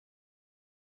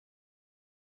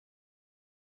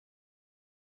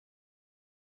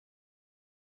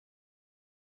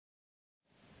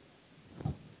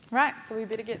Right, so we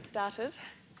better get started.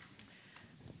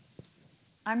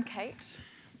 I'm Kate.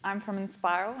 I'm from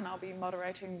Inspiral, and I'll be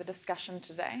moderating the discussion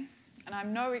today. And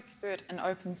I'm no expert in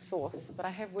open source, but I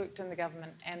have worked in the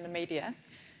government and the media,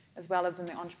 as well as in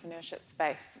the entrepreneurship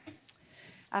space.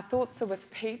 Our thoughts are with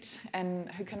Pete,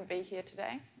 who couldn't be here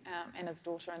today, and his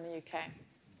daughter in the UK.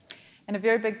 And a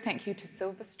very big thank you to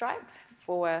Silver Stripe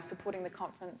for supporting the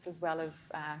conference, as well as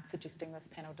suggesting this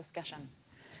panel discussion.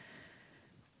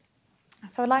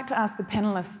 So I'd like to ask the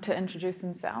panellists to introduce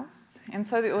themselves, and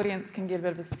so the audience can get a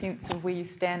bit of a sense of where you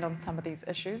stand on some of these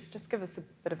issues. Just give us a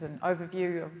bit of an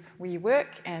overview of where you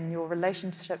work and your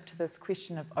relationship to this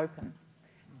question of open.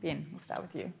 Ben, we'll start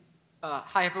with you.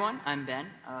 Hi, everyone. I'm Ben.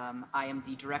 I am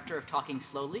the director of Talking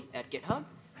Slowly at GitHub.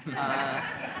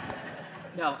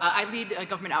 I lead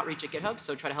government outreach at GitHub,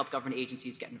 so try to help government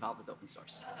agencies get involved with open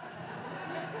source.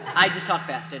 I just talked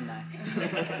fast, didn't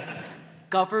I?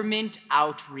 Government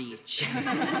outreach.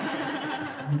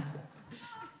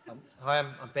 Hi,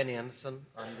 I'm Bene Anderson.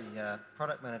 I'm the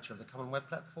product manager of the Common Web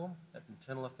Platform at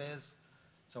Internal Affairs.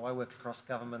 So I work across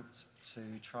government to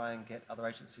try and get other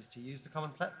agencies to use the Common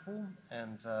Platform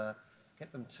and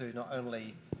get them to not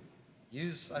only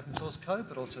use open source code,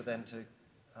 but also then to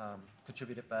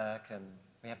contribute it back. And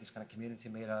we have these kind of community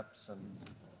meetups. And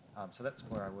so that's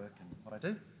where I work and what I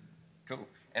do. Cool.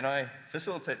 And I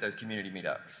facilitate those community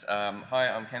meetups. Hi,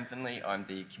 I'm Findlay. I'm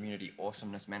the Community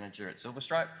Awesomeness Manager at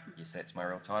Silverstripe. Yes, that's my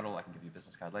real title. I can give you a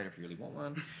business card later if you really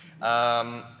want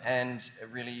one. And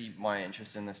really, my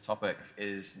interest in this topic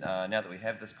is now that we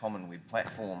have this common web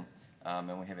platform and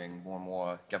we're having more and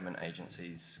more government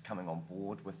agencies coming on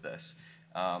board with this,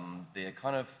 they're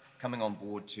kind of coming on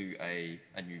board to a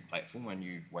new platform, a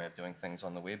new way of doing things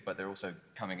on the web, but they're also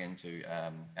coming into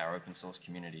our open source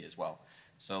community as well.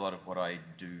 So a lot of what I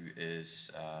do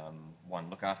is, one,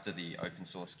 look after the open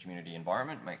source community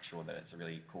environment, make sure that it's a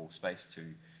really cool space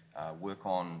to work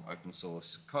on open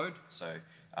source code. So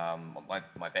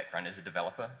my background is a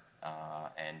developer,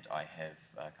 and I have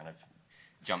kind of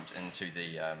jumped into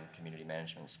the community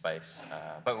management space.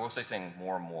 But we're also seeing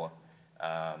more and more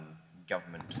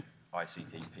government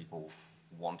ICT people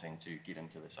wanting to get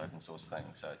into this open source thing.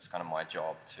 So it's kind of my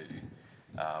job to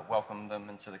welcome them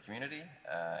into the community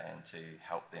and to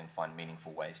help them find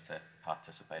meaningful ways to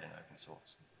participate in open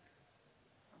source.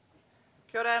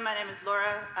 Kia ora, my name is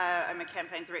Laura. I'm a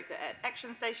campaign director at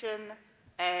Action Station,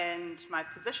 and my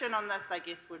position on this, I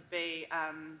guess, would be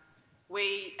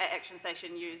we at Action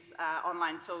Station use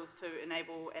online tools to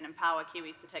enable and empower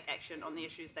Kiwis to take action on the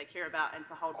issues they care about and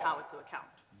to hold power to account.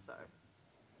 So,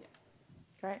 yeah.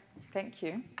 Great, thank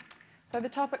you. So the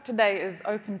topic today is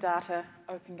open data,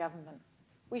 open government.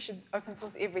 We should open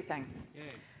source everything. Yay.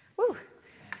 Woo.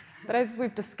 But as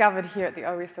we've discovered here at the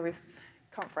OSOS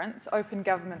conference, open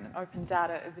government and open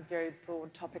data is a very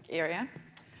broad topic area.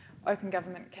 Open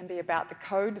government can be about the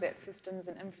code that systems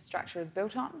and infrastructure is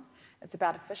built on. It's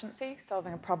about efficiency,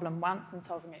 solving a problem once and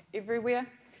solving it everywhere,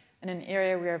 in an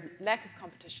area where lack of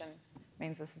competition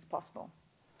means this is possible.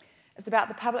 It's about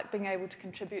the public being able to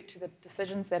contribute to the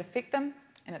decisions that affect them,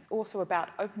 and it's also about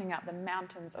opening up the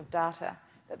mountains of data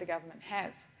that the government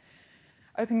has.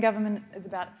 Open government is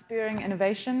about spurring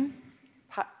innovation,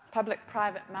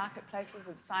 public-private marketplaces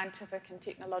of scientific and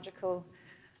technological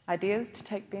ideas, to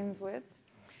take Ben's words,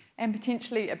 and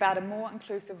potentially about a more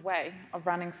inclusive way of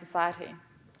running society.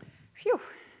 Phew.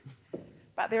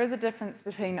 But there is a difference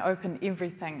between open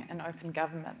everything and open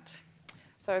government.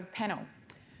 So, panel,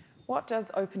 what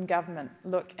does open government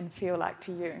look and feel like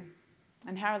to you?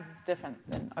 And how is this different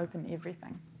than open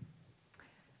everything?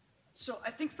 So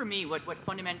I think for me, what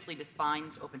fundamentally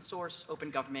defines open source, open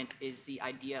government, is the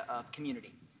idea of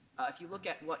community. If you look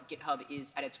at what GitHub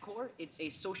is at its core, it's a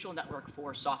social network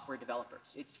for software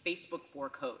developers. It's Facebook for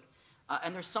code.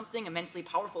 And there's something immensely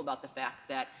powerful about the fact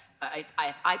that if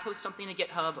I post something to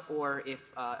GitHub, or if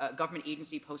a government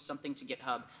agency posts something to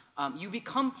GitHub, you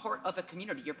become part of a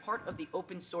community. You're part of the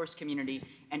open source community,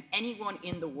 and anyone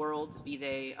in the world, be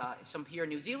they some here in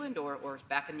New Zealand or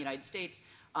back in the United States,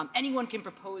 anyone can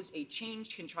propose a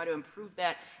change, can try to improve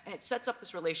that, and it sets up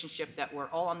this relationship that we're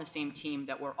all on the same team,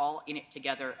 that we're all in it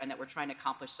together, and that we're trying to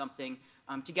accomplish something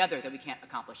together that we can't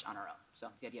accomplish on our own. So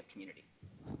it's the idea of community.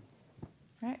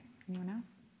 Right, anyone else?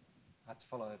 I had to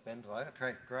follow Ben, do I?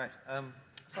 Okay, great.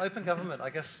 So open government, I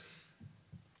guess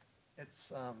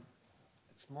it's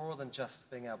more than just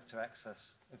being able to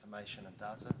access information and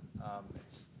data.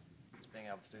 It's being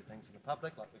able to do things in the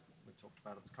public, like we talked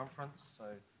about at this conference. So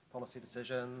policy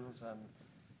decisions and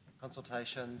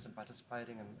consultations and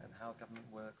participating and how government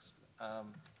works.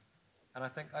 And I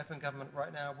think open government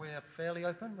right now, we're fairly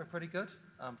open, we're pretty good,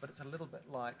 but it's a little bit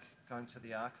like going to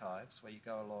the archives where you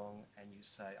go along and you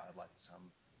say, I'd like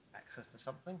some access to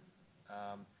something,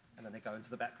 and then they go into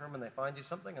the back room and they find you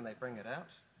something and they bring it out.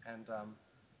 And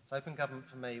so open government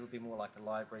for me would be more like a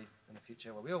library in the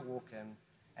future where we all walk in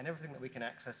and everything that we can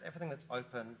access, everything that's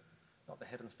open, not the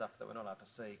hidden stuff that we're not allowed to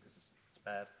see because it's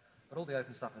bad, but all the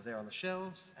open stuff is there on the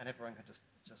shelves and everyone can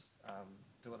just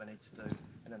do what they need to do,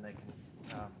 and then they can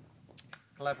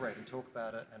collaborate and talk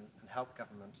about it and help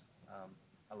government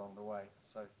along the way.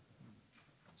 So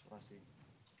that's what I see.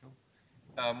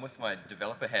 Cool. With my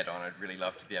developer hat on, I'd really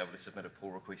love to be able to submit a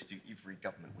pull request to every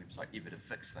government website ever to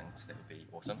fix things. That would be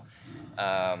awesome.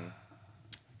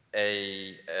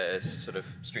 Sort of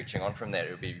stretching on from that,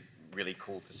 it would be really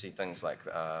cool to see things like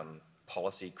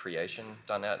policy creation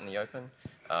done out in the open.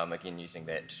 Again, using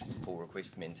that pull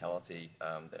request mentality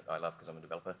that I love because I'm a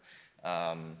developer.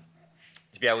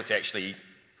 To be able to actually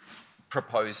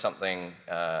propose something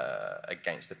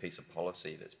against a piece of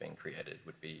policy that's being created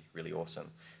would be really awesome.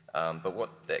 But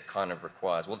what that kind of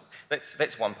requires, well,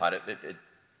 that's one part.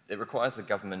 It requires the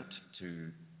government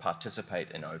to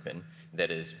participate in open, that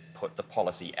is, put the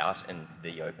policy out in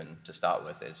the open to start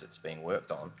with as it's being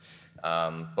worked on.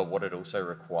 But what it also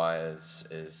requires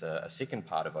is a second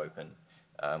part of open,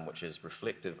 which is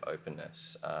reflective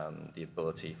openness, the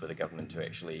ability for the government to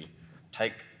actually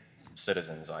take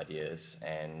citizens' ideas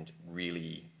and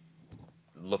really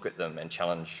look at them and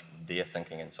challenge their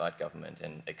thinking inside government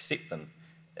and accept them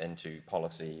into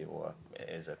policy or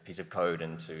as a piece of code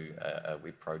into a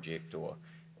web project or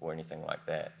anything like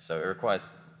that. So it requires,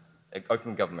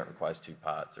 open government requires two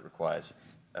parts. It requires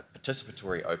a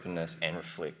participatory openness and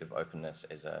reflective openness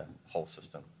as a whole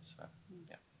system. So,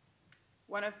 yeah.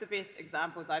 One of the best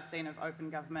examples I've seen of open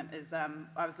government is I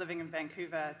was living in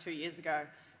Vancouver 2 years ago,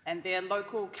 and their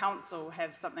local council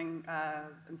have something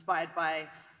inspired by,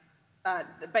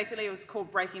 basically it was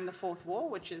called Breaking the Fourth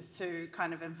Wall, which is to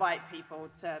kind of invite people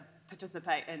to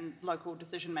participate in local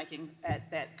decision making at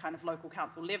that kind of local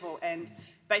council level. And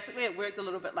basically it worked a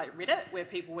little bit like Reddit, where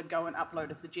people would go and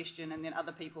upload a suggestion and then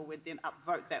other people would then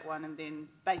upvote that one, and then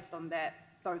based on that,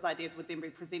 those ideas would then be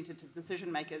presented to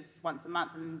decision makers once a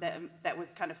month, and that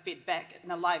was kind of fed back in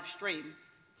a live stream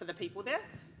to the people there.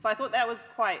 So I thought that was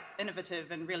quite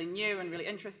innovative and really new and really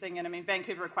interesting. And I mean,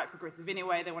 Vancouver are quite progressive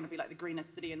anyway. They want to be like the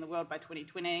greenest city in the world by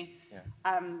 2020.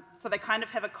 Yeah. So they kind of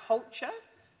have a culture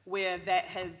where that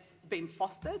has been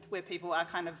fostered, where people are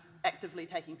kind of actively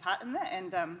taking part in that.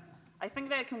 And I think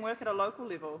that can work at a local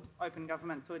level, open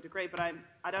government to a degree, but I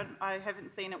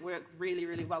haven't seen it work really,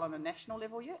 really well on a national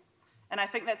level yet. And I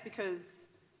think that's because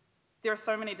there are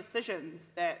so many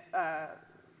decisions that,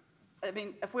 I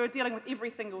mean, if we were dealing with every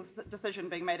single decision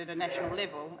being made at a national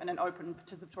level in an open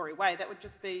participatory way, that would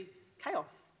just be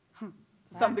chaos to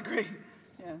some degree.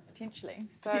 Yeah. Potentially.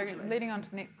 So leading on to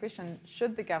the next question,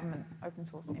 should the government open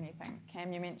source anything?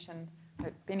 Cam, you mentioned,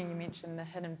 Bene, you mentioned the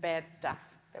hidden bad stuff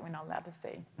that we're not allowed to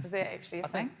see. Is that actually a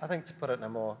thing? I think to put it in a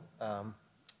more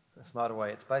smarter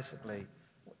way, it's basically,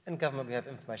 in government we have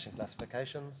information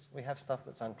classifications, we have stuff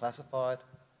that's unclassified,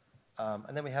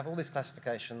 and then we have all these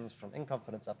classifications from in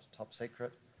confidence up to top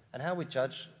secret, and how we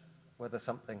judge whether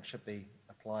something should be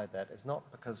applied that is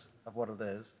not because of what it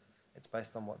is, it's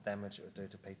based on what damage it would do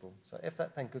to people. So if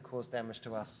that thing could cause damage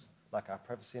to us, like our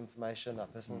privacy information, our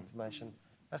personal information,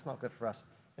 that's not good for us.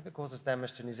 If it causes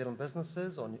damage to New Zealand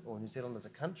businesses or New Zealand as a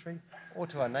country, or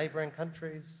to our neighbouring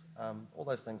countries, all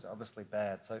those things are obviously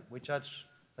bad. So we judge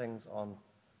things on,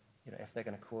 if they're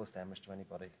going to cause damage to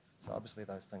anybody. So obviously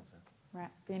those things are... Right.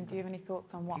 Ben, do you have any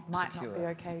thoughts on what might not be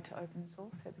okay to open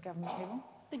source at the government level?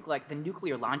 I think like the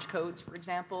nuclear launch codes, for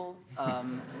example.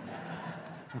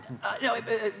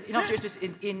 Seriousness,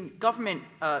 in government,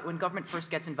 when government first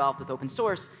gets involved with open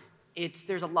source,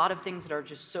 there's a lot of things that are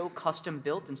just so custom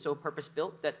built and so purpose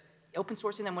built that open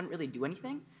sourcing them wouldn't really do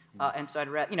anything. And so I'd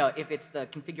rather, if it's the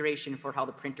configuration for how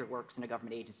the printer works in a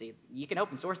government agency, you can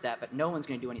open source that, but no one's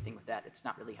going to do anything with that. It's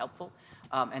not really helpful.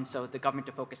 And so the government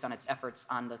to focus on its efforts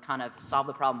on the kind of solve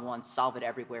the problem once, solve it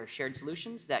everywhere, shared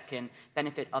solutions that can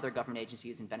benefit other government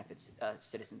agencies and benefit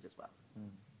citizens as well.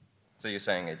 So you're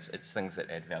saying it's things that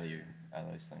add value are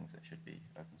those things that should be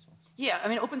open source? Yeah, I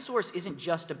mean, open source isn't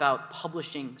just about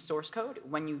publishing source code.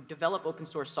 When you develop open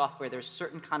source software, there's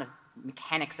certain kind of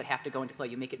mechanics that have to go into play.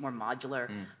 You make it more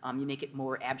modular, you make it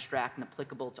more abstract and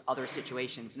applicable to other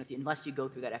situations. And unless you go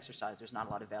through that exercise, there's not a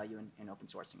lot of value in open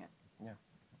sourcing it. Yeah.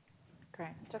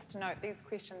 Great. Just to note, these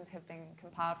questions have been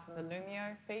compiled from the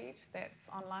Lumio feed that's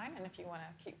online, and if you want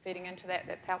to keep feeding into that,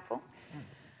 that's helpful.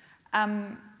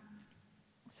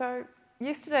 So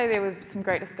yesterday there was some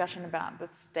great discussion about the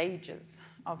stages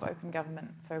of open government.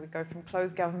 So we go from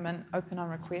closed government, open on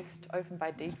request, open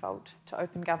by default, to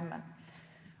open government.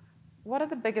 What are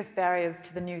the biggest barriers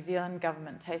to the New Zealand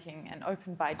government taking an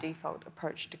open by default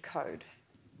approach to code?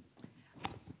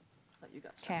 You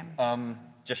got Cam.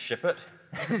 Just ship it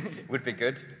would be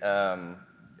good.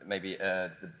 Maybe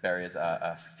the barriers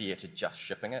are fear to just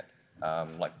shipping it.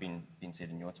 Like been said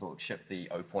in your talk, ship the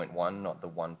 0.1, not the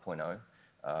 1.0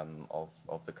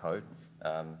 of the code.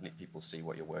 Let people see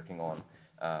what you're working on.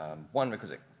 One,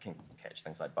 because it can catch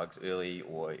things like bugs early,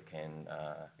 or it can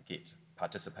get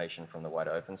participation from the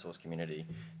wider open source community.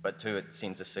 But two, it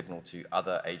sends a signal to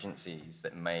other agencies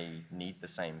that may need the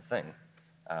same thing.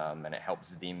 And it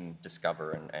helps them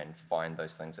discover and find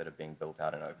those things that are being built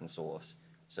out in open source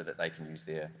so that they can use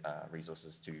their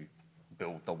resources to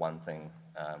build the one thing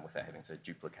without having to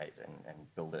duplicate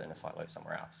and build it in a silo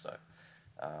somewhere else. So,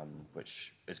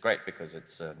 which is great because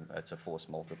it's a force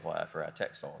multiplier for our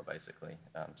tax dollar, basically.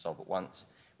 Solve it once,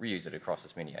 reuse it across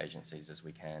as many agencies as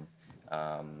we can.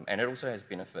 And it also has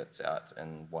benefits out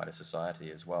in wider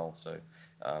society as well. So,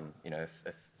 you know,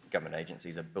 if government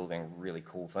agencies are building really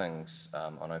cool things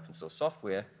on open source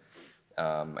software,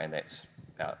 and that's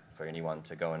out for anyone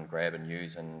to go and grab and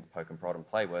use and poke and prod and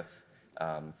play with.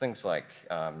 Things like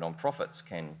non-profits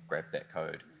can grab that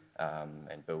code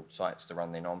and build sites to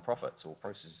run their non-profits or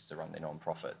processes to run their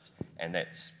non-profits, and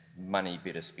that's money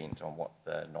better spent on what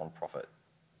the non-profit's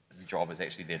job is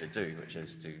actually there to do, which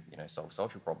is to, you know, solve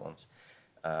social problems.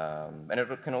 And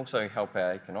it can also help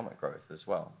our economic growth as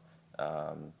well.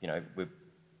 You know,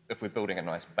 if we're building a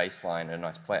nice baseline and a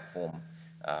nice platform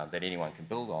that anyone can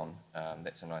build on,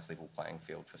 that's a nice level playing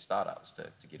field for startups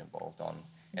to get involved on,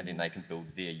 and then they can build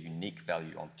their unique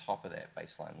value on top of that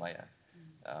baseline layer.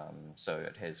 So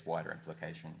it has wider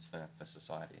implications for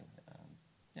society.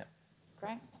 Yeah.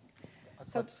 Great.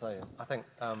 I'd like to say, I think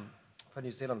for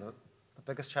New Zealand, the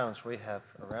biggest challenge we have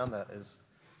around that is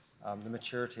the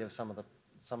maturity of some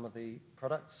of the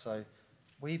products. So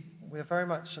we're very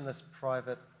much in this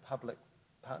private-public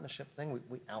partnership thing.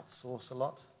 We outsource a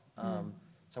lot.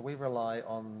 So we rely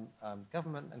on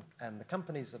government and the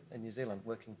companies in New Zealand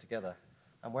working together.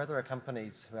 And where there are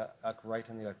companies who are great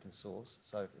in the open source,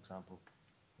 so for example,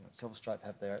 you know, Silverstripe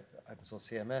have their open source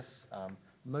CMS.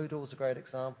 Moodle is a great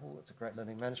example. It's a great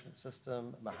learning management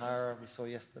system. Mahara, we saw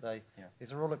yesterday. Yeah.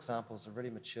 These are all examples of really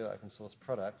mature open source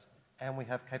products, and we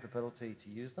have capability to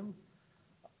use them.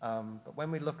 But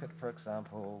when we look at, for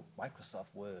example,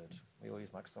 Microsoft Word, we all use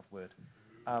Microsoft Word.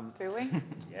 Do we?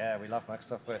 Yeah, we love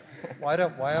Microsoft Word. Why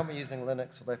aren't we using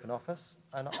Linux with OpenOffice?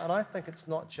 And I think it's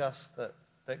not just that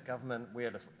government,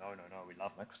 we're just, no, we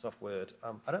love Microsoft Word.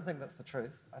 I don't think that's the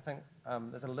truth. I think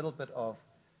there's a little bit of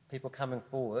people coming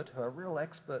forward who are real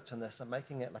experts in this and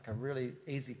making it like a really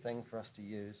easy thing for us to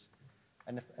use.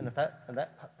 And if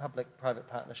that public-private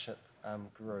partnership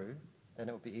grew, then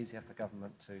it would be easier for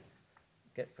government to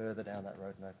get further down that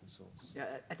road in open source. Yeah,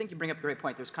 I think you bring up a great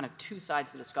point. There's kind of two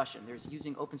sides to the discussion. There's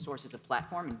using open source as a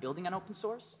platform and building on open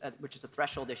source, which is a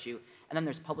threshold issue, and then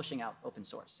there's publishing out open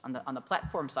source. On the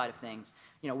platform side of things,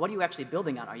 you know, what are you actually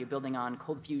building on? Are you building on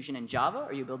Cold Fusion and Java? Or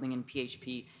are you building in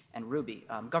PHP and Ruby?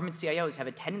 Government CIOs have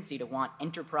a tendency to want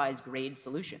enterprise-grade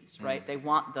solutions, right? They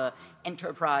want the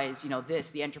enterprise, you know,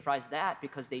 this, the enterprise that,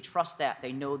 because they trust that,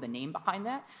 they know the name behind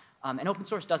that. And open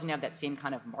source doesn't have that same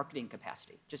kind of marketing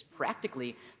capacity. Just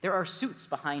practically, there are suits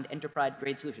behind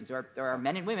enterprise-grade solutions. There are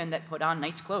men and women that put on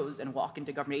nice clothes and walk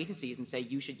into government agencies and say,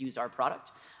 you should use our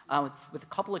product. With a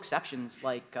couple exceptions,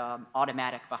 like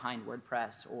Automatic behind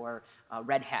WordPress or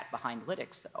Red Hat behind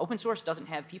Linux. Open source doesn't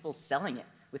have people selling it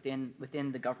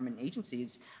within the government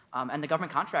agencies, and the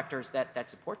government contractors that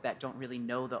support that don't really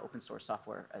know the open source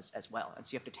software as well. And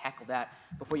so you have to tackle that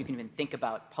before you can even think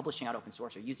about publishing out open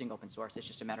source or using open source. It's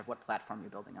just a matter of what platform you're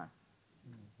building on.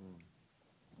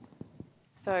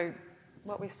 So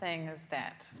what we're seeing is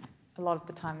that a lot of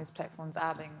the time these platforms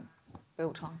are being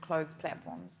built on closed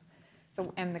platforms.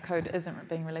 So, and the code isn't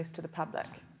being released to the public.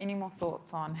 Any more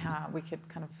thoughts on how we could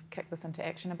kind of kick this into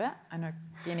action a bit? I know,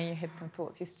 Bene, you had some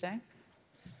thoughts yesterday.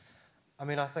 I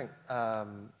mean, I think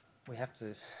we have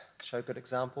to show good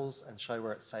examples and show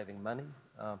where it's saving money.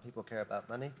 People care about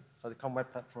money. So the Common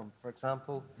Web Platform, for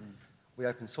example, we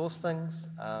open source things.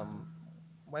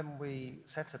 When we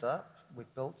set it up, we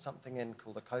built something in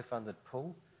called a co-funded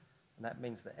pool. And that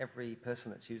means that every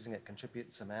person that's using it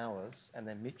contributes some hours, and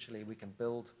then mutually we can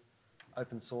build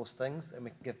open source things that we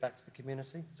can give back to the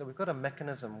community. So we've got a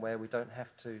mechanism where we don't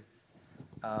have to,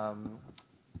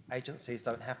 agencies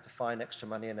don't have to find extra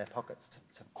money in their pockets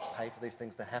to pay for these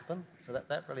things to happen. So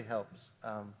that really helps.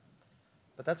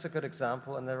 But that's a good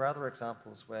example, and there are other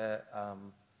examples where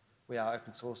we are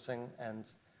open sourcing, and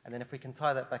And then if we can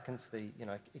tie that back into the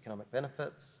economic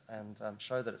benefits and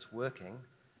show that it's working,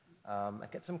 and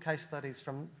get some case studies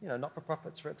from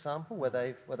not-for-profits, for example, where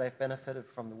they've benefited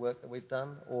from the work that we've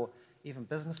done, or even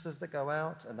businesses that go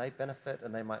out and they benefit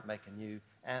and they might make a new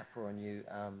app or a new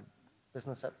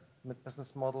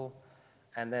business model,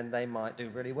 and then they might do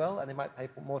really well and they might pay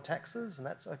more taxes, and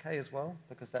that's okay as well,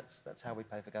 because that's how we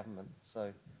pay for government.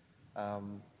 So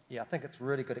yeah, I think it's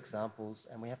really good examples,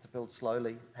 and we have to build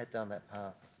slowly, head down that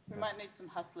path. We might need some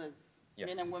hustlers,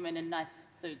 men and women in nice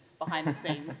suits behind the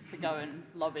scenes to go and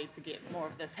lobby to get more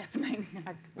of this happening.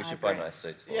 We should buy nice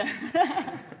suits.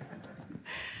 Yeah.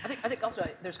 I think also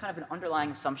there's kind of an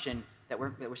underlying assumption that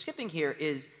we're skipping here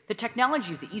is the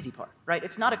technology is the easy part, right?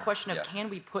 It's not a question of can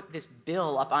we put this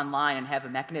bill up online and have a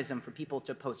mechanism for people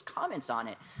to post comments on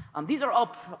it. These are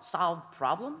all solved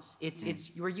problems.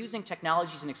 We're using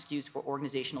technology as an excuse for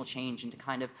organizational change and to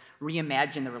kind of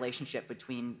reimagine the relationship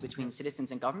between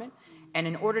citizens and government. And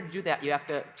in order to do that, you have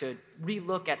to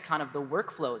relook at kind of the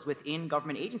workflows within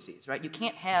government agencies, right? You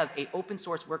can't have an open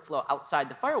source workflow outside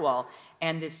the firewall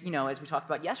and this, as we talked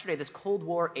about yesterday, this Cold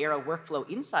War era workflow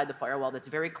inside the firewall that's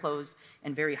very closed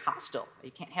and very hostile.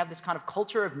 You can't have this kind of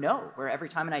culture of no, where every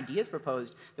time an idea is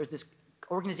proposed, there's this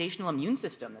organizational immune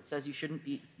system that says you shouldn't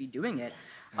be doing it.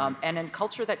 And in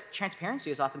culture that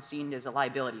transparency is often seen as a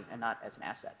liability and not as an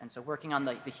asset. And so working on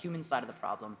the human side of the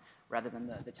problem rather than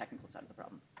the technical side of the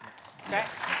problem. Great.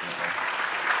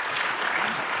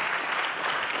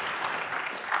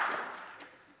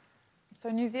 So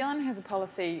New Zealand has a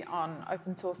policy on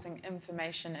open sourcing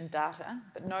information and data,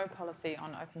 but no policy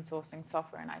on open sourcing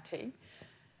software and IT.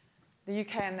 The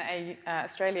UK and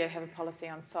Australia have a policy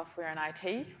on software and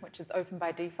IT, which is open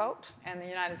by default, and the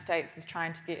United States is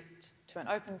trying to get to an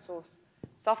open source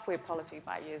software policy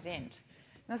by year's end.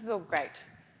 And this is all great,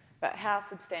 but how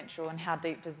substantial and how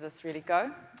deep does this really go?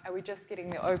 Are we just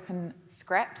getting the open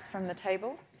scraps from the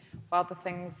table while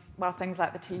things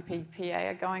like the TPPA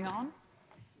are going on?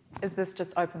 Is this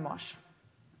just open wash?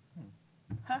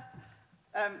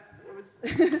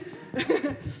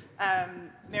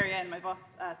 Marianne, my boss,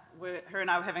 her and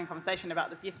I were having a conversation about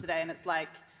this yesterday, and it's like,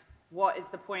 what is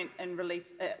the point in release?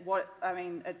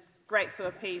 It's great to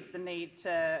appease the need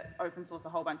to open source a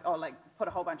whole bunch, or like put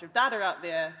a whole bunch of data out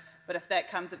there, but if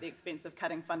that comes at the expense of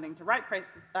cutting funding to rape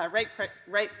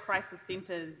crisis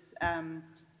centres,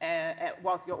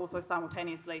 whilst you're also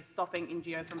simultaneously stopping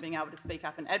NGOs from being able to speak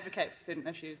up and advocate for certain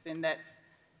issues, then that's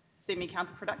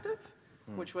semi-counterproductive,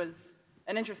 which was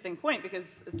an interesting point,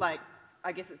 because it's like,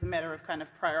 I guess it's a matter of kind of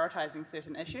prioritising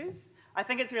certain issues. I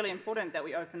think it's really important that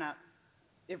we open up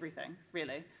everything,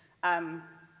 really.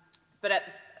 But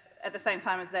at the same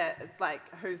time as that, it's like,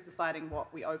 who's deciding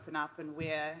what we open up and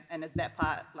where, and is that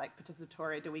part like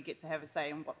participatory? Do we get to have a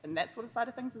say in that sort of side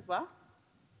of things as well?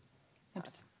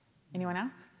 Oops. Anyone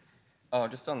else? Oh,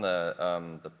 just on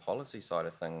the policy side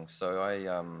of things. So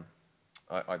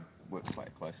I work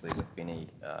quite closely with Bene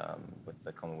with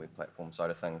the Common Web Platform side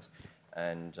of things,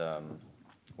 and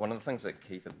one of the things that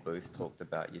Keith Booth talked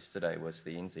about yesterday was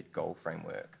the NZ Goal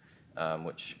Framework,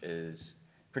 which is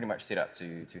pretty much set up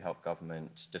to help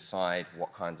government decide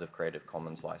what kinds of Creative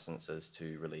Commons licenses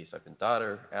to release open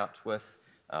data out with,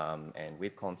 and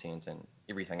web content and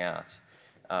everything else.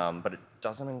 But it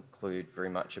doesn't include very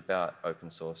much about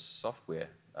open source software.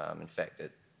 In fact,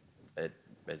 it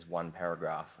is one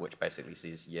paragraph which basically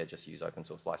says, yeah, just use open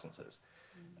source licenses,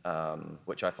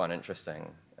 which I find interesting,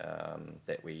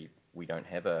 that we don't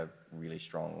have a really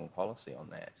strong policy on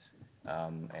that.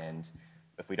 And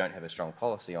if we don't have a strong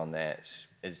policy on that,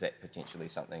 is that potentially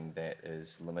something that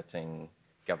is limiting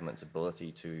government's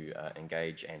ability to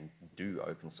engage and do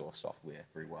open source software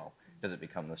very well? Does it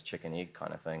become this chicken egg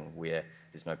kind of thing where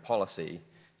there's no policy,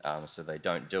 so they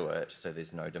don't do it, so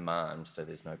there's no demand, so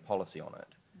there's no policy on it?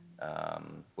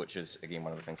 Which is, again,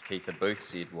 one of the things Keith Booth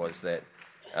said was that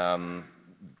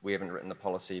we haven't written the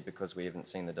policy because we haven't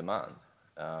seen the demand.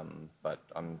 But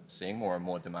I'm seeing more and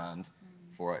more demand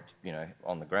for it,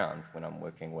 on the ground when I'm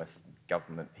working with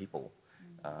government people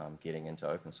getting into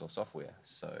open source software.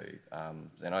 So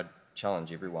then I'd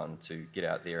challenge everyone to get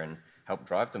out there and help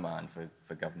drive demand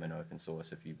for government open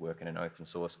source. If you work in an open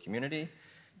source community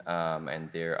and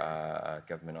there are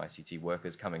government ICT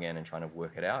workers coming in and trying to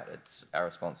work it out, it's our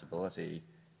responsibility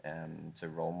to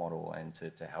role model and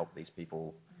to help these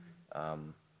people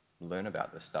learn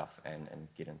about this stuff and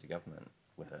get into government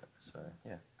with it. So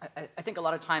yeah. I think a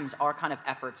lot of times our kind of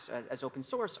efforts as open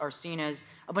source are seen as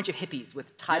a bunch of hippies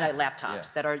with tie-dye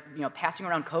laptops that are passing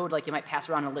around code like you might pass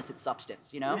around an illicit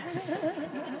substance,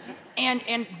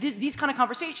 and these kind of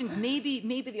conversations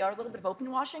maybe they are a little bit of open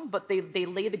washing, but they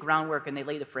lay the groundwork and they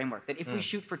lay the framework that if we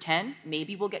shoot for 10,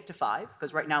 maybe we'll get to 5,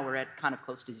 because right now we're at kind of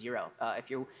close to 0.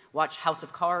 If you watch House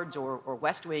of Cards or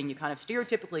West Wing, you kind of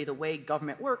stereotypically the way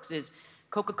government works is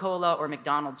Coca-Cola or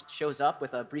McDonald's shows up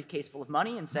with a briefcase full of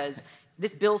money and says,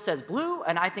 this bill says blue,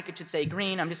 and I think it should say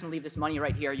green. I'm just going to leave this money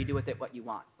right here. You do with it what you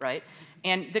want, right?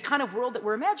 And the kind of world that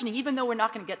we're imagining, even though we're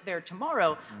not going to get there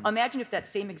tomorrow, imagine if that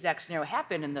same exact scenario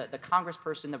happened and the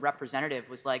congressperson, the representative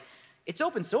was like, it's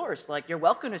open source. Like, you're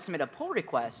welcome to submit a pull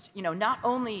request. Not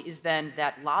only is then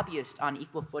that lobbyist on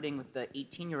equal footing with the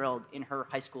 18-year-old in her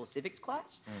high school civics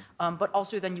class, but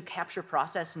also then you capture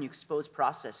process and you expose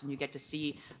process and you get to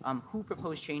see who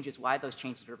proposed changes, why those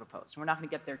changes are proposed. And we're not going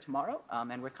to get there tomorrow,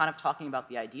 and we're kind of talking about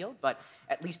the ideal, but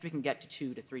at least we can get to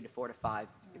 2 to 3 to 4 to 5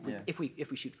 if we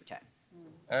shoot for 10.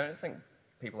 I don't think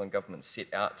people in government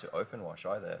set out to open wash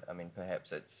either. I mean,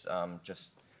 perhaps it's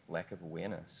just lack of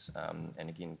awareness, and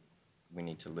again, we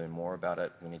need to learn more about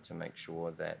it. We need to make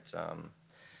sure that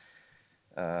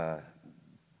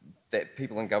that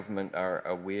people in government are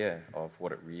aware of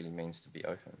what it really means to be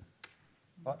open.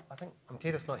 Well, I think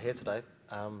Keith's not here today,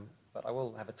 but I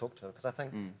will have a talk to her because I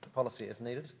think the policy is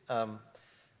needed.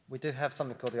 We do have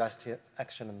something called the ICT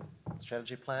Action and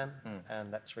Strategy Plan,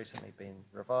 and that's recently been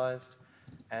revised.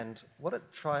 And what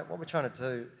we're trying to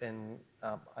do in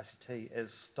ICT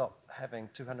is stop having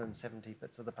 270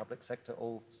 bits of the public sector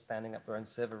all standing up their own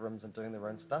server rooms and doing their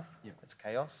own stuff. It's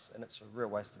chaos, and it's a real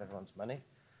waste of everyone's money.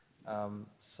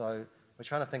 So we're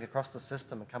trying to think across the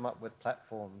system and come up with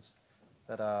platforms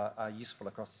that are useful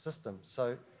across the system.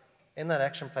 So in that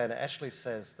action plan, it actually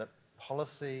says that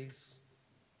policies,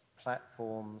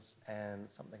 platforms, and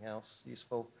something else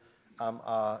useful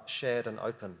are shared and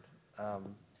open.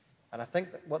 And I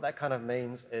think that what that kind of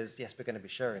means is, yes, we're going to be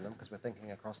sharing them because we're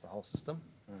thinking across the whole system.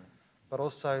 But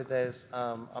also there's,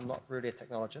 I'm not really a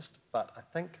technologist, but I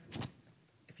think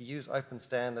if you use open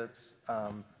standards,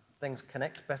 things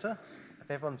connect better. If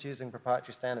everyone's using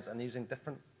proprietary standards and using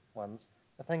different ones,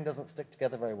 the thing doesn't stick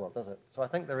together very well, does it? So I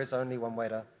think there is only one way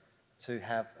to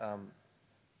have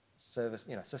service,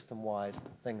 system-wide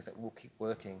things that will keep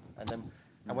working. And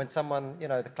when someone,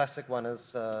 the classic one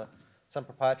is some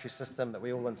proprietary system that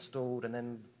we all installed, and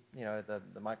then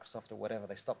the Microsoft or whatever,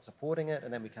 they stop supporting it,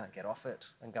 and then we can't get off it,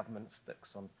 and government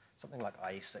sticks on something like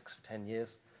IE6 for 10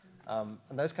 years. And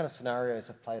those kind of scenarios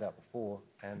have played out before,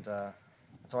 and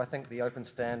so I think the open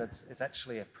standards is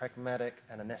actually a pragmatic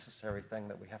and a necessary thing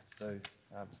that we have to do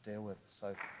to deal with.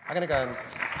 So I'm going to go and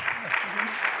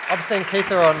I'm seeing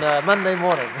Keith on Monday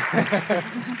morning.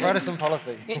 Write us some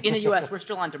policy. In the US, we're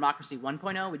still on Democracy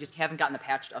 1.0. We just haven't gotten the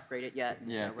patch to upgrade it yet.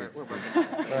 And so we're working on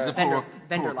it. There's a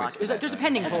vendor lock. There's a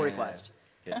pending pull request.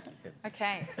 Good.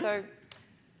 Okay, so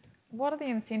what are the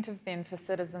incentives then for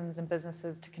citizens and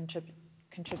businesses to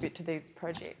contribute to these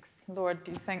projects? Laura,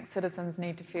 do you think citizens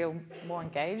need to feel more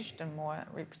engaged and more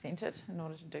represented in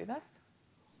order to do this?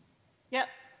 Yep,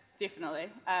 definitely.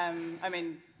 I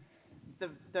mean,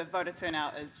 the voter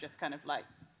turnout is just kind of like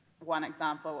one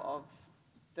example of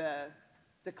the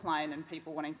decline in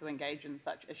people wanting to engage in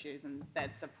such issues, and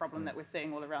that's a problem that we're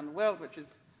seeing all around the world, which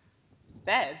is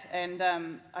bad. And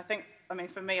I think,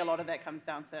 for me, a lot of that comes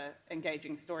down to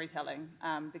engaging storytelling,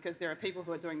 because there are people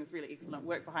who are doing this really excellent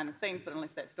work behind the scenes, but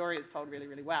unless that story is told really,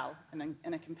 really well and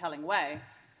in a compelling way,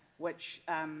 which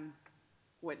kind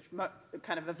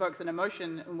of evokes an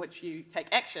emotion in which you take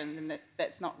action, and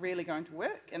that's not really going to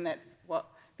work. And that's what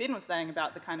Ben was saying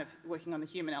about the kind of working on the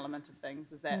human element of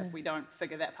things, is that if we don't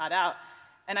figure that part out,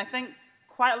 and I think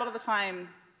quite a lot of the time,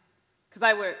 because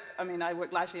I work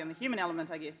largely on the human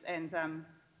element, I guess, and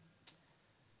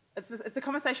it's a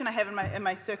conversation I have in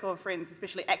my circle of friends,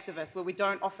 especially activists, where we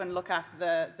don't often look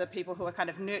after the people who are kind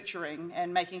of nurturing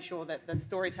and making sure that the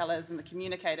storytellers and the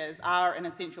communicators are an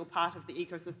essential part of the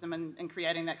ecosystem and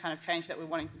creating that kind of change that we're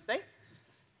wanting to see.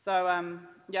 So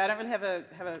yeah, I don't really have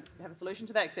a solution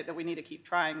to that, except that we need to keep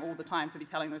trying all the time to be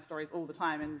telling those stories all the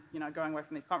time, and going away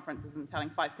from these conferences and telling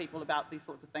 5 people about these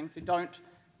sorts of things who don't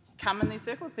come in these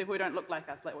circles, people who don't look like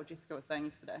us, like what Jessica was saying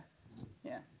yesterday.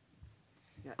 Yeah.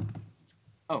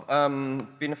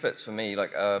 Benefits for me,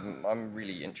 I'm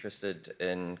really interested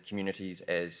in communities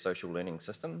as social learning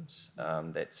systems.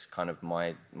 That's kind of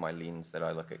my lens that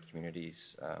I look at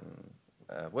communities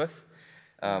with.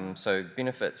 So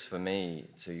benefits for me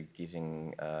to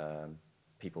getting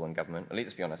people in government,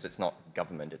 let's be honest, it's not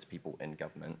government, it's people in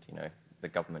government, the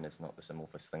government is not this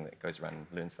amorphous thing that goes around and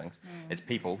learns things. It's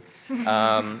people.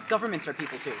 Governments are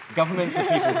people too. Governments are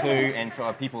people too, and so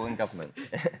are people in government.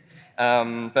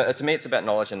 But to me, it's about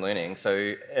knowledge and learning.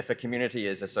 So if a community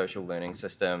is a social learning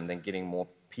system, then getting more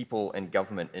people in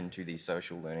government into these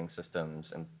social learning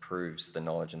systems improves the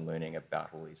knowledge and learning about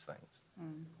all these things,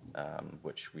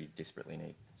 which we desperately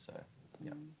need. So,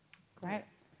 yeah. Great.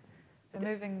 So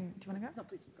moving, do you want to go? No,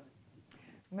 please, go ahead.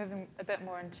 Moving a bit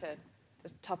more into the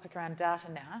topic around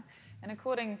data now, and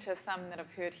according to some that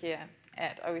I've heard here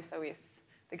at OSOS,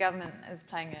 the government is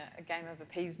playing a game of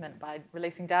appeasement by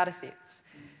releasing data sets.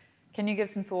 Can you give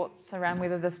some thoughts around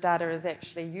whether this data is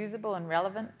actually usable and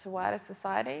relevant to wider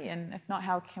society, and if not,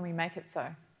 how can we make it so?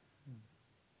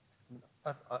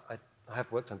 I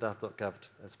have worked on data.gov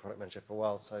as a product manager for a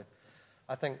while, so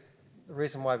I think the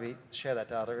reason why we share that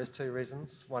data is two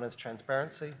reasons. One is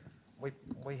transparency.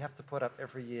 We have to put up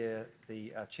every year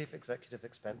the chief executive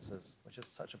expenses, which is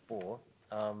such a bore.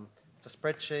 It's a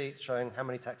spreadsheet showing how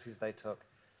many taxis they took,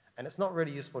 and it's not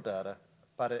really useful data,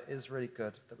 but it is really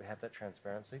good that we have that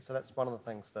transparency. So that's one of the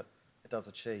things that it does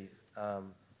achieve.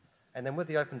 And then with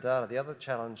the open data, the other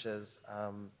challenge is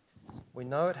we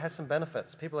know it has some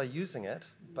benefits. People are using it,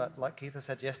 but like Keitha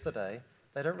said yesterday,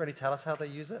 they don't really tell us how they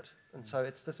use it. And so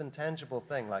it's this intangible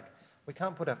thing, like we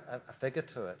can't put a figure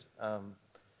to it.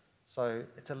 So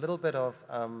it's a little bit of,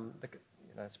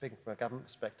 speaking from a government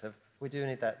perspective, we do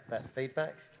need that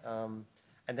feedback.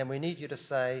 And then we need you to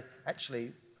say,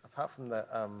 actually, apart from the,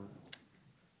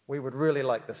 we would really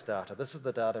like this data. This is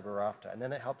the data we're after. And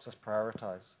then it helps us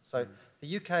prioritize. So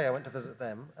the UK, I went to visit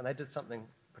them, and they did something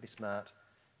pretty smart.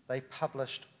 They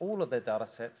published all of their data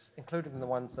sets, including the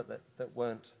ones that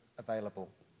weren't available.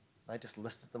 They just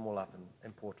listed them all up and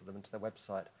imported them into their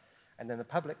website. And then the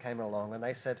public came along and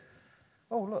they said,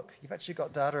 oh, look, you've actually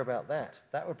got data about that.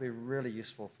 That would be really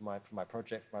useful for my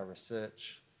project, for my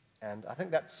research. And I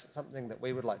think that's something that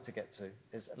we would like to get to,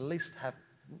 is at least have,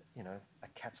 a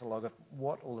catalogue of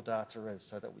what all the data is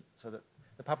so that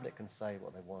the public can say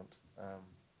what they want.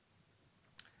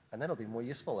 And that'll be more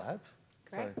useful, I hope.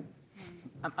 Great. So,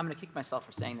 I'm going to kick myself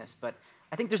for saying this, but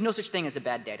I think there's no such thing as a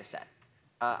bad data set.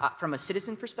 From a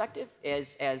citizen perspective,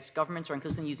 as governments are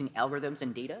increasingly using algorithms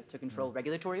and data to control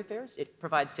regulatory affairs, it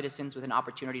provides citizens with an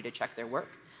opportunity to check their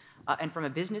work. And from a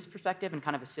business perspective and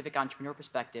kind of a civic entrepreneur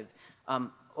perspective,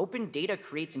 open data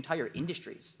creates entire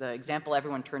industries. The example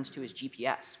everyone turns to is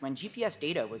GPS. When GPS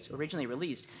data was originally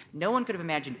released, no one could have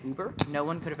imagined Uber, no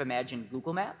one could have imagined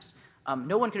Google Maps,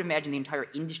 no one could have imagined the entire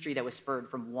industry that was spurred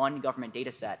from one government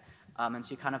data set. And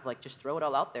so you kind of like just throw it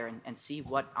all out there and see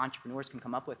what entrepreneurs can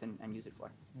come up with and use it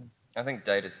for. I think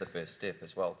data is the first step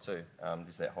as well too.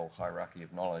 There's that whole hierarchy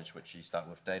of knowledge, which you start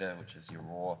with data, which is your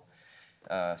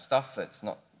raw stuff that's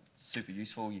not super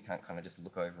useful. You can't kind of just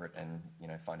look over it and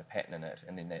find a pattern in it,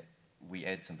 and then we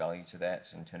add some value to that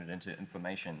and turn it into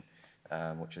information,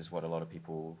 which is what a lot of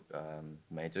people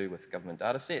may do with government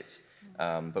data sets.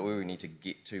 But where we need to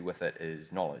get to with it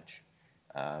is knowledge.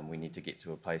 We need to get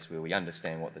to a place where we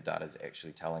understand what the data is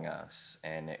actually telling us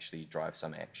and actually drive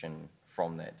some action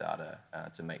from that data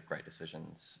to make great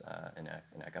decisions in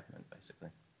our government, basically.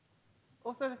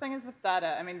 Also, the thing is with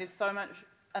data, I mean, there's so much,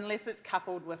 unless it's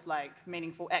coupled with like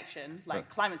meaningful action, like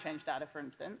climate change data, for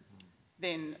instance,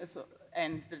 then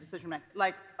and the decision making,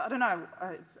 like, I don't know,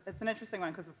 it's an interesting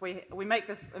one, because if we make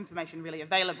this information really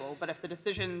available, but if the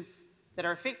decisions that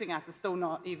are affecting us are still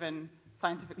not even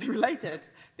scientifically related,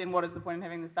 then what is the point in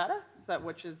having this data? So,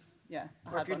 which is, yeah.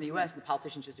 Or if you're in the US, the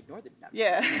politicians just ignore the data.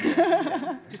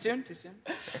 Yeah. Too soon? Too soon?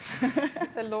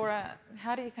 So Laura,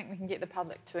 how do you think we can get the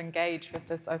public to engage with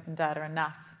this open data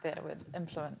enough that it would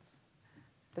influence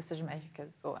decision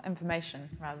makers, or information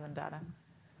rather than data?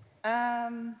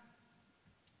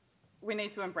 We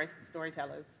need to embrace the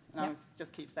storytellers, and I'll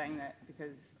just keep saying that,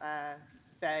 because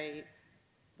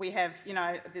we have,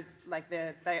 there's like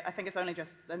I think it's only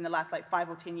just in the last like 5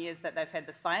 or 10 years that they've had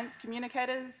the science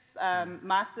communicators,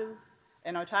 masters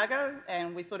in Otago,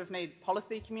 and we sort of need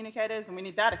policy communicators, and we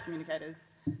need data communicators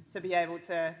to be able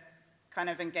to kind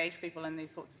of engage people in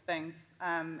these sorts of things.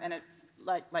 And it's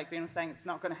like Ben was saying, it's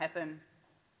not going to happen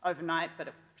overnight, but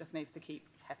it just needs to keep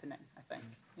happening, I think.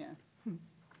 Yeah.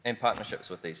 And partnerships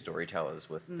with these storytellers,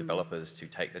 with developers to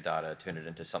take the data, turn it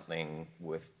into something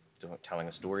worth telling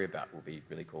a story about will be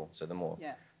really cool. So the more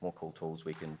cool tools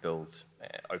we can build,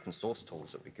 open source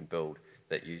tools that we can build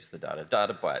that use the data.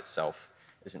 Data by itself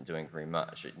isn't doing very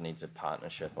much. It needs a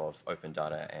partnership of open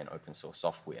data and open source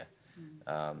software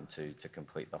to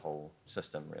complete the whole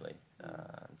system, really,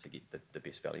 to get the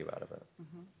best value out of it.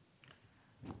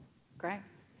 Great.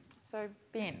 So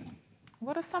Ben,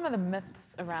 what are some of the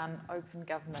myths around open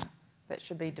government that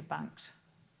should be debunked?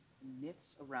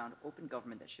 Myths around open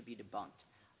government that should be debunked.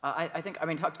 I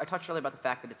touched earlier about the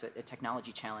fact that it's a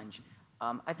technology challenge.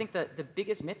 I think the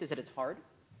biggest myth is that it's hard.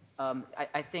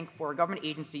 I think for government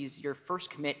agencies, your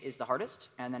first commit is the hardest,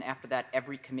 and then after that,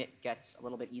 every commit gets a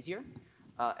little bit easier.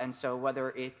 And so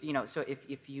whether it, so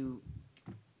if you,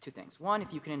 two things. One,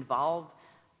 if you can involve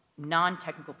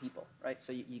non-technical people, right?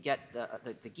 So you get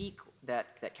the geek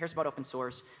that cares about open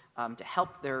source to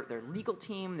help their legal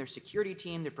team, their security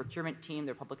team, their procurement team,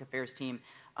 their public affairs team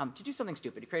to do something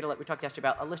stupid. To create we talked yesterday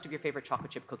about a list of your favorite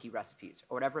chocolate chip cookie recipes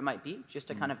or whatever it might be, just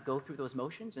to kind of go through those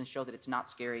motions and show that it's not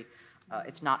scary,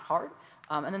 it's not hard.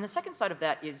 And then the second side of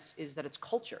that is that it's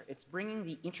culture. It's bringing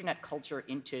the internet culture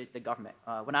into the government.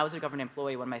 When I was a government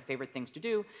employee, one of my favorite things to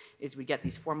do is we get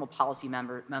these formal policy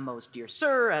memos, dear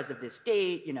sir, as of this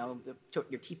date, your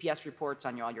TPS reports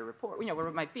on all your report, whatever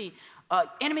it might be.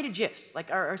 Animated GIFs,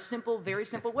 like our simple, very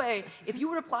simple way. If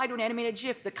you reply to an animated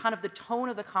GIF, the tone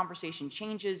of the conversation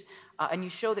changes, and you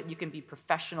show that you can be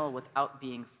professional without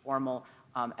being formal.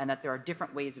 And that there are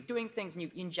different ways of doing things, and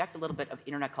you inject a little bit of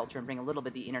internet culture and bring a little bit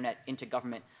of the internet into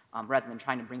government rather than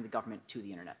trying to bring the government to the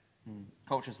internet.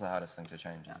 Culture is the hardest thing to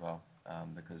change as well,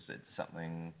 because it's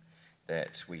something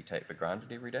that we take for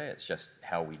granted every day. It's just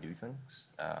how we do things,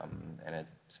 and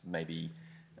it's maybe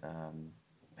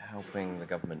helping the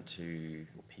government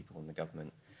or people in the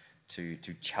government to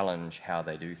challenge how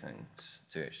they do things,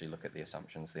 to actually look at the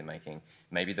assumptions they're making.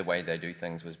 Maybe the way they do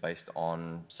things was based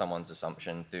on someone's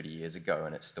assumption 30 years ago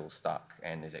and it's still stuck,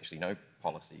 and there's actually no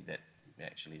policy that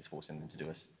actually is forcing them to do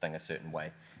a thing a certain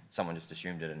way. Someone just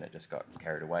assumed it and it just got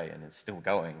carried away and is still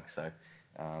going. So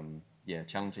yeah,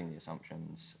 challenging the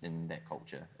assumptions in that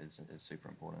culture is super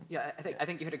important. Yeah, I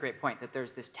think you hit a great point, that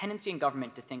there's this tendency in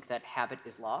government to think that habit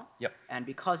is law. Yep. And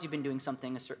because you've been doing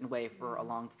something a certain way for a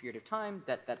long period of time,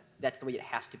 that's the way it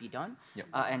has to be done. Yep.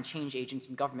 And change agents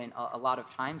in government, a lot of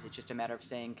times, it's just a matter of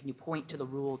saying, can you point to the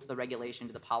rule, to the regulation,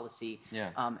 to the policy, Yeah.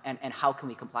 And how can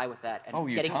we comply with that? And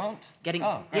You can't?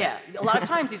 Yeah, a lot of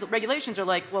times these regulations are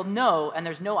like, well, no, and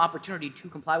there's no opportunity to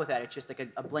comply with that. It's just like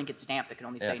a blanket stamp that can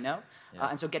only say no. Yeah.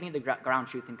 And so getting to the ground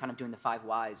truth and kind of doing the 5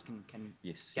 whys can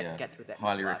get through that.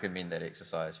 Highly recommend that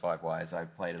exercise, 5 whys. I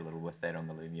played a little with that on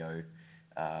the Lumio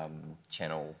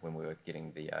channel when we were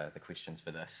getting the questions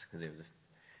for this, because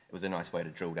it was a nice way to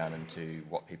drill down into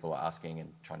what people are asking and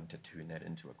trying to turn that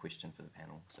into a question for the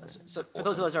panel. So for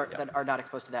those of us that are not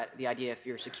exposed to that, the idea, if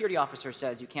your security officer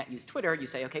says you can't use Twitter, you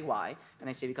say, okay, why? And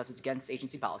they say because it's against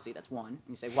agency policy, that's 1. And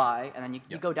you say why, and then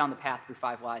you go down the path through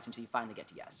 5 whys until you finally get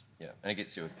to yes. Yeah, and it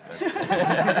gets you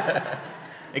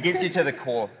it gets you to the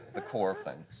core of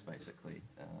things, basically.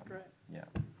 That's great. Yeah.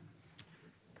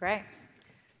 Great.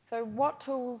 So what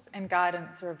tools and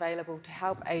guidance are available to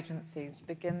help agencies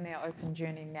begin their open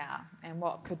journey now, and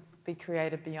what could be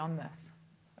created beyond this?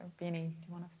 So Bene, do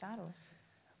you want to start? Or?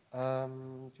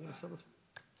 Do you want to start this?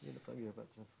 You're about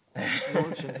to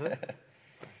launch into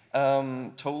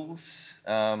it. Tools.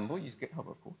 We'll use GitHub,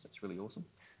 of course. That's really awesome.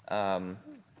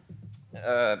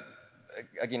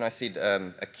 Again, I said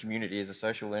a community is a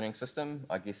social learning system.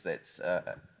 I guess that's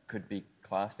could be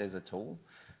classed as a tool.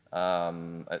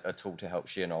 A tool to help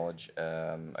share knowledge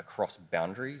across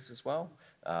boundaries as well.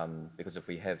 Because if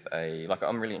we have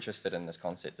I'm really interested in this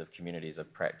concept of community as a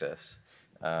practice,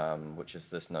 which is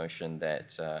this notion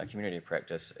that a community of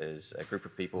practice is a group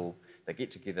of people that get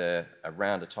together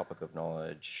around a topic of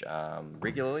knowledge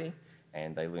regularly,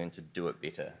 and they learn to do it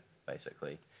better,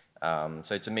 basically.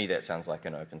 So to me, that sounds like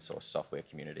an open source software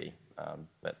community,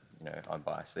 but I'm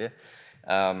biased there.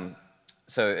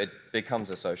 So it becomes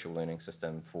a social learning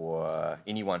system for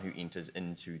anyone who enters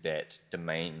into that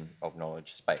domain of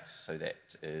knowledge space. So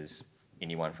that is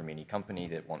anyone from any company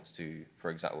that wants to, for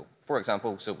example,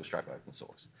 Silverstripe open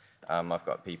source. I've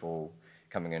got people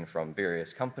coming in from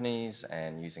various companies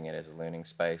and using it as a learning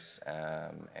space,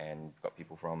 and got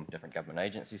people from different government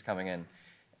agencies coming in.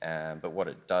 But what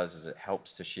it does is it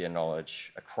helps to share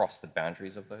knowledge across the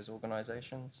boundaries of those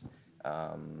organizations.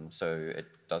 So it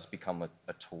does become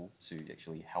a tool to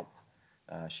actually help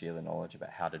share the knowledge about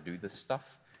how to do this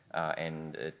stuff,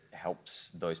 and it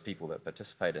helps those people that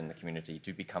participate in the community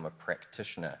to become a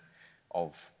practitioner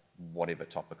of whatever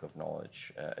topic of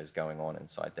knowledge is going on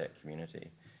inside that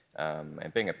community.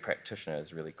 And being a practitioner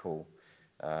is really cool,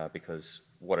 because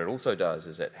what it also does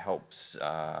is it helps,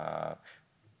 well,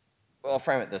 I'll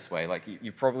frame it this way, like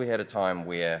you probably had a time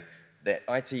where that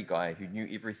IT guy who knew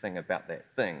everything about that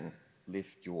thing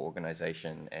left your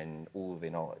organization and all of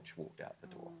their knowledge walked out the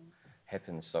door.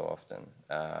 Happens so often.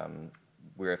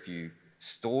 Where if you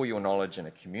store your knowledge in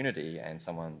a community and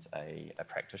someone's a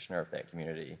practitioner of that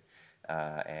community,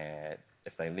 and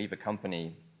if they leave a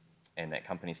company and that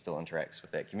company still interacts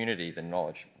with that community, the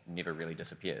knowledge never really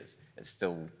disappears. It's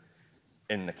still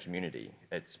in the community.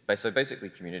 So basically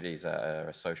communities are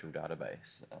a social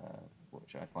database,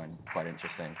 which I find quite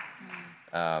interesting.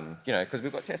 You know, because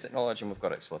we've got tacit knowledge and we've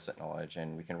got explicit knowledge,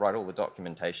 and we can write all the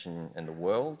documentation in the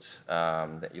world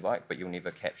that you like, but you'll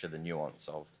never capture the nuance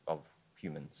of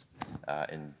humans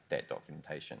in that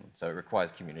documentation. So it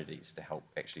requires communities to help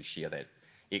actually share that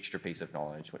extra piece of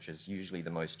knowledge, which is usually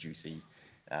the most juicy,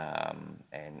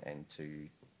 and to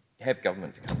have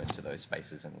government to come into those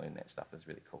spaces and learn that stuff is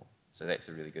really cool. So that's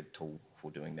a really good tool for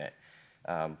doing that.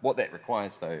 What that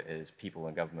requires, though, is people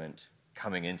in government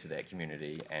coming into that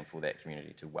community and for that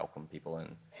community to welcome people in.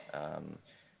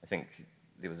 I think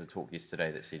there was a talk yesterday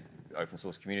that said open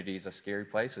source communities are scary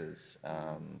places.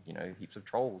 You know, heaps of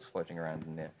trolls floating around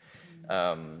in there.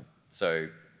 So,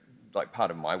 like, part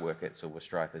of my work at Silver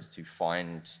Stripe is to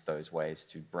find those ways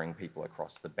to bring people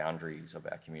across the boundaries of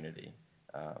our community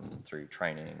through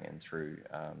training and through,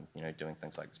 you know, doing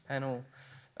things like this panel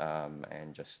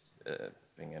and just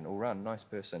being an all-round nice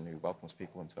person who welcomes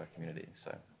people into our community.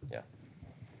 So, yeah.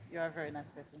 You are a very nice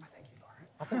person. Thank you,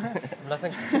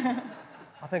 Laura.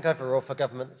 I think overall for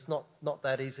government, it's not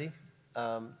that easy.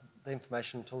 The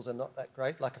information tools are not that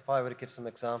great. Like if I were to give some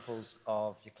examples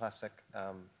of your classic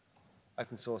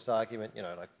open source argument, you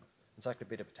know, like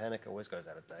Encyclopedia Britannica always goes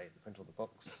out of date, they print all the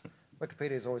books.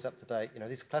 Wikipedia is always up to date. You know,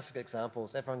 these classic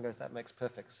examples, everyone goes, that makes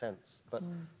perfect sense. But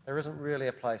there isn't really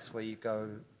a place where you go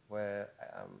where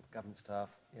government staff,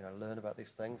 you know, learn about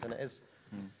these things. And it is,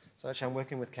 so actually I'm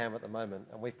working with Cam at the moment,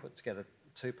 and we've put together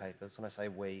 2 papers, and I say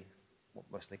we,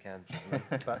 mostly Cam,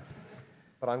 but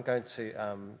I'm going to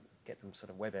get them sort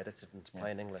of web edited into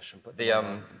plain English and put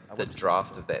them on the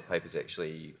draft of that paper is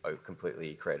actually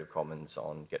completely Creative Commons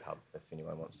on GitHub. If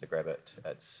anyone wants to grab it,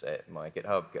 it's at my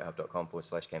GitHub,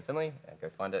 github.com/Cam Findlay, and go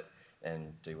find it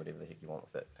and do whatever the heck you want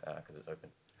with it because it's open.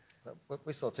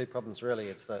 We saw 2 problems really.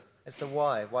 It's the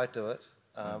why do it,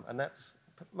 and that's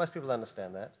most people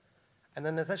understand that, and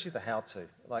then there's actually the how to,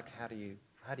 like how do you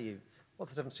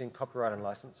what's the difference between copyright and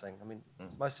licensing? I mean,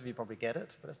 most of you probably get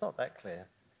it, but it's not that clear.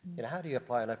 You know, how do you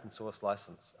apply an open source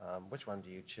license? Which one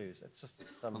do you choose? It's just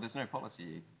some. Well, there's no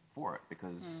policy for it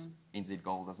because NZ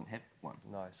Gold doesn't have one.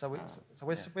 No, so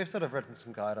we've sort of written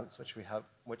some guidance which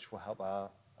will help our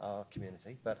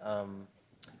community, but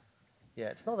yeah,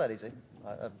 it's not that easy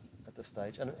at this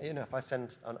stage. And you know, if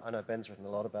I know Ben's written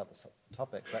a lot about this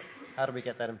topic, but how do we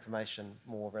get that information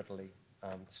more readily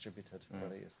distributed?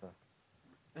 Really is the.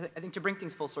 I think to bring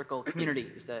things full circle, community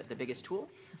is the biggest tool.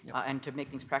 Yep. And to make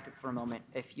things practical for a moment,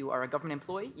 if you are a government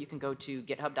employee, you can go to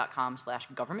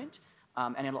github.com/government,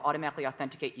 and it'll automatically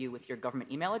authenticate you with your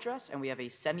government email address. And we have a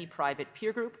semi-private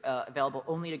peer group available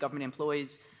only to government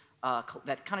employees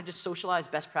that kind of just socialize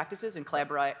best practices and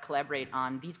collaborate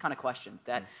on these kind of questions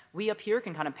that we up here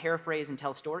can kind of paraphrase and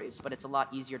tell stories, but it's a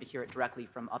lot easier to hear it directly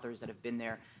from others that have been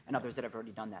there and others that have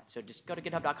already done that. So just go to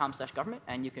github.com/government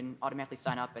and you can automatically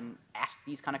sign up and ask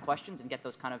these kind of questions and get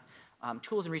those kind of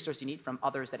tools and resources you need from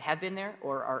others that have been there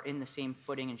or are in the same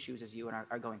footing and shoes as you and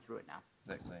are going through it now.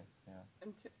 Exactly, yeah.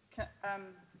 And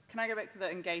can I go back to the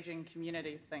engaging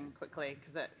communities thing quickly?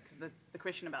 Because the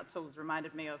question about tools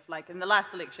reminded me of, like, in the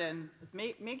last election, is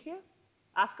Meg here?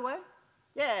 Ask Away?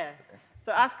 Yeah.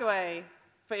 So Ask Away,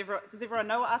 does everyone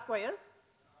know what Ask Away is?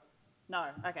 No,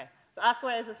 okay. So Ask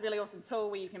Away is this really awesome tool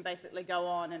where you can basically go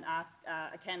on and ask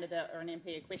a candidate or an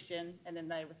MP a question, and then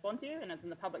they respond to you, and it's in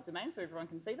the public domain so everyone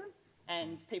can see them.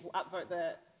 And people upvote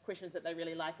the questions that they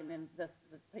really like, and then the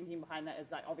thinking behind that is,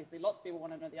 like, obviously lots of people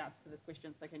want to know the answer to this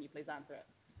question, so can you please answer it?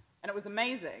 And it was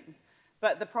amazing.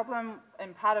 But the problem,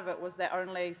 and part of it, was that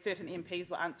only certain MPs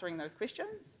were answering those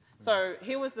questions. So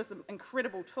here was this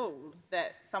incredible tool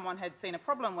that someone had seen a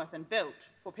problem with and built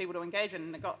for people to engage in,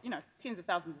 and it got, you know, tens of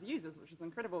thousands of users, which is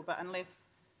incredible. But unless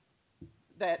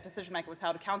that decision maker was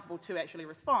held accountable to actually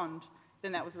respond,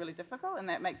 then that was really difficult, and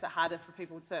that makes it harder for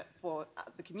people for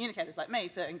the communicators like me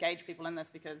to engage people in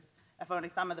this, because if only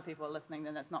some of the people are listening,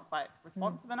 then that's not quite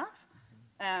responsive enough.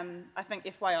 I think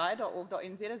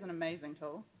FYI.org.nz is an amazing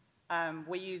tool.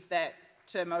 We use that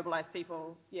to mobilize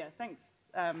people. Yeah, thanks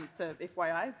to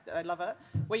FYI. I love it.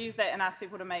 We use that and ask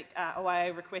people to make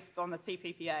OIA requests on the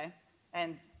TPPA.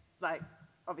 And, like,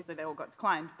 obviously they all got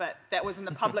declined, but that was in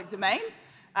the public domain.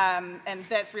 And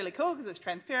that's really cool because it's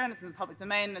transparent, it's in the public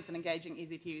domain, and it's an engaging,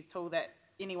 easy-to-use tool that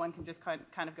anyone can just kind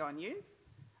of go and use.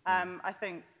 I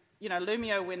think, you know,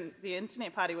 Lumio, when the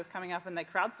internet party was coming up and they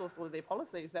crowdsourced all of their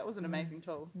policies, that was an amazing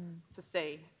tool to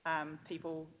see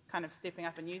people kind of stepping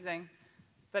up and using.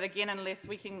 But again, unless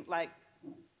we can, like,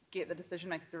 get the decision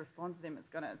makers to respond to them,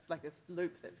 it's like this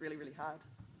loop that's really, really hard.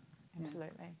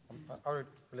 absolutely. I would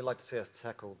really like to see us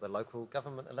tackle the local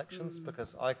government elections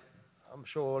because I'm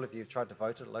sure all of you have tried to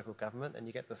vote at local government and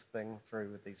you get this thing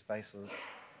through with these faces.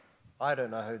 I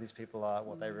don't know who these people are,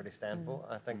 what they really stand for.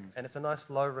 I think, and it's a nice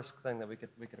low-risk thing that we could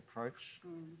approach.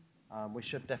 We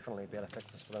should definitely be able to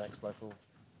fix this for the next local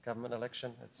government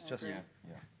election. It's just,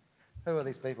 who are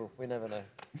these people? We never know.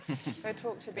 Go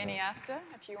talk to Bene after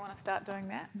if you want to start doing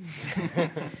that.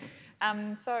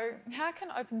 So how can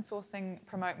open sourcing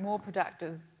promote more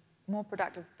productive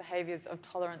behaviours of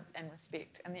tolerance and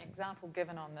respect? And the example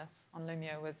given on this, on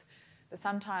Lumio, was the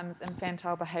sometimes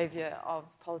infantile behaviour of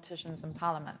politicians in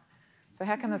Parliament. So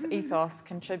how can this ethos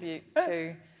contribute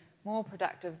to more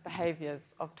productive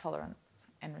behaviours of tolerance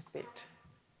and respect?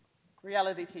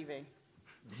 Reality TV.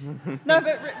 No,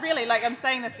 but really, like, I'm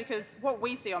saying this because what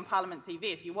we see on Parliament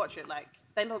TV, if you watch it, like,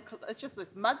 it's just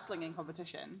this mudslinging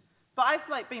competition. But I've,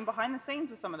 like, been behind the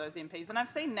scenes with some of those MPs, and I've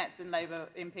seen Nats and Labour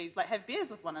MPs, like, have beers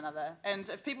with one another. And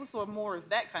if people saw more of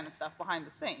that kind of stuff behind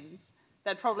the scenes,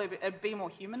 it'd be more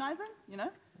humanising, you know?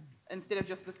 Instead of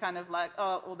just this kind of, like,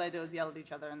 oh, all they do is yell at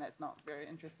each other, and that's not very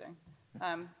interesting.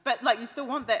 But, like, you still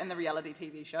want that in the reality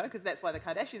TV show, because that's why the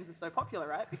Kardashians are so popular,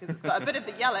 right? Because it's got a bit of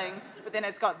the yelling, but then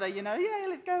it's got the, you know, yeah,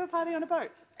 let's go have a party on a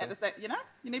boat. At the same, you know?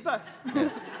 You need both.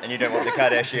 And you don't want the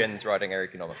Kardashians writing our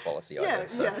economic policy either.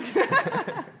 So.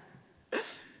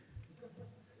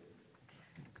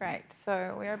 Great,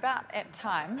 so we're about at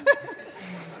time.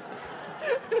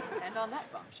 And on that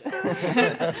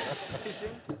bombshell. Too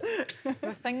soon?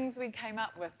 The things we came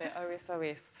up with at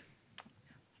OSOS.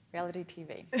 Reality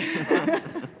TV.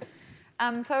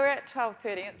 So we're at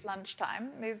 12:30, it's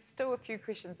lunchtime. There's still a few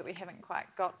questions that we haven't quite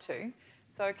got to.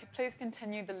 So please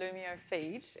continue the Lumio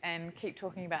feed and keep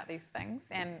talking about these things,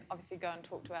 and obviously go and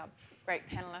talk to our great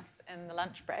panellists in the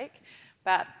lunch break.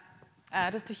 But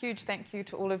just a huge thank you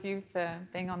to all of you for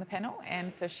being on the panel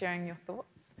and for sharing your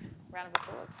thoughts. Round of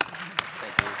applause.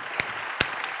 Thank you.